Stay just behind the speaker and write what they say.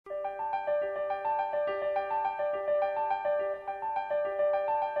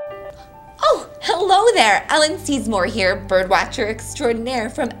Oh, hello there! Ellen Seesmore here, birdwatcher extraordinaire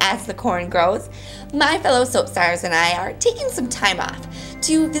from As the Corn Grows. My fellow soap stars and I are taking some time off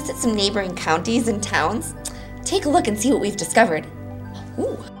to visit some neighboring counties and towns. Take a look and see what we've discovered.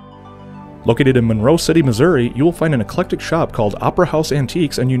 Ooh. Located in Monroe City, Missouri, you will find an eclectic shop called Opera House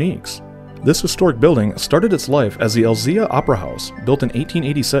Antiques and Uniques. This historic building started its life as the Elzea Opera House, built in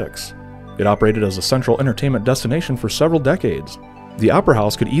 1886. It operated as a central entertainment destination for several decades. The Opera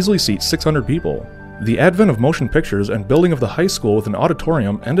House could easily seat 600 people. The advent of motion pictures and building of the high school with an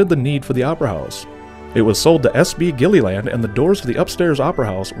auditorium ended the need for the Opera House. It was sold to S.B. Gilliland and the doors to the upstairs Opera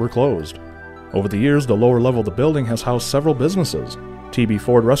House were closed. Over the years, the lower level of the building has housed several businesses. T.B.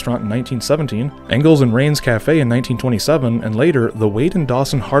 Ford Restaurant in 1917, Engels and Rains Cafe in 1927, and later the Wade and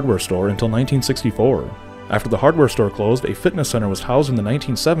Dawson Hardware Store until 1964. After the hardware store closed, a fitness center was housed in the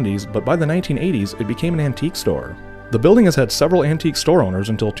 1970s, but by the 1980s it became an antique store. The building has had several antique store owners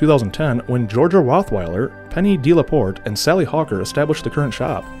until 2010 when Georgia Rothweiler, Penny Delaporte, and Sally Hawker established the current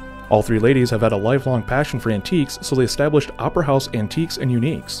shop. All three ladies have had a lifelong passion for antiques, so they established Opera House Antiques and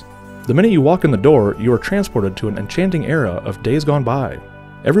Uniques. The minute you walk in the door, you are transported to an enchanting era of days gone by.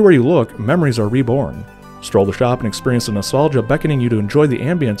 Everywhere you look, memories are reborn. Stroll the shop and experience the nostalgia beckoning you to enjoy the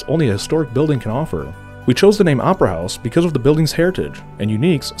ambience only a historic building can offer. We chose the name Opera House because of the building's heritage, and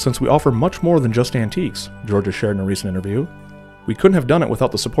Uniques since we offer much more than just antiques, Georgia shared in a recent interview. We couldn't have done it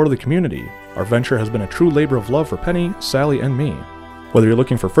without the support of the community. Our venture has been a true labor of love for Penny, Sally, and me. Whether you're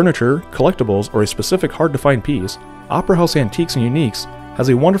looking for furniture, collectibles, or a specific hard-to-find piece, Opera House Antiques and Uniques has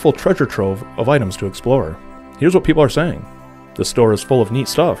a wonderful treasure trove of items to explore. Here's what people are saying. The store is full of neat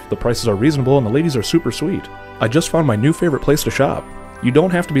stuff, the prices are reasonable, and the ladies are super sweet. I just found my new favorite place to shop. You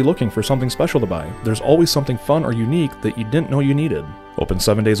don't have to be looking for something special to buy. There's always something fun or unique that you didn't know you needed. Open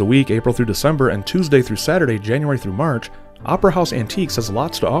 7 days a week, April through December, and Tuesday through Saturday, January through March, Opera House Antiques has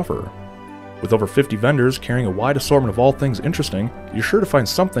lots to offer. With over 50 vendors carrying a wide assortment of all things interesting, you're sure to find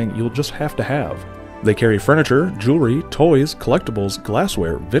something you'll just have to have. They carry furniture, jewelry, toys, collectibles,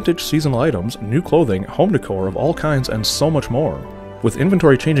 glassware, vintage seasonal items, new clothing, home decor of all kinds, and so much more. With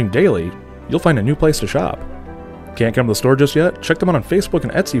inventory changing daily, you'll find a new place to shop. Can't come to the store just yet? Check them out on Facebook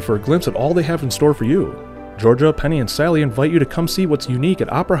and Etsy for a glimpse at all they have in store for you. Georgia, Penny, and Sally invite you to come see what's unique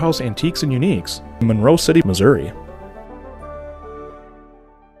at Opera House Antiques and Uniques in Monroe City, Missouri.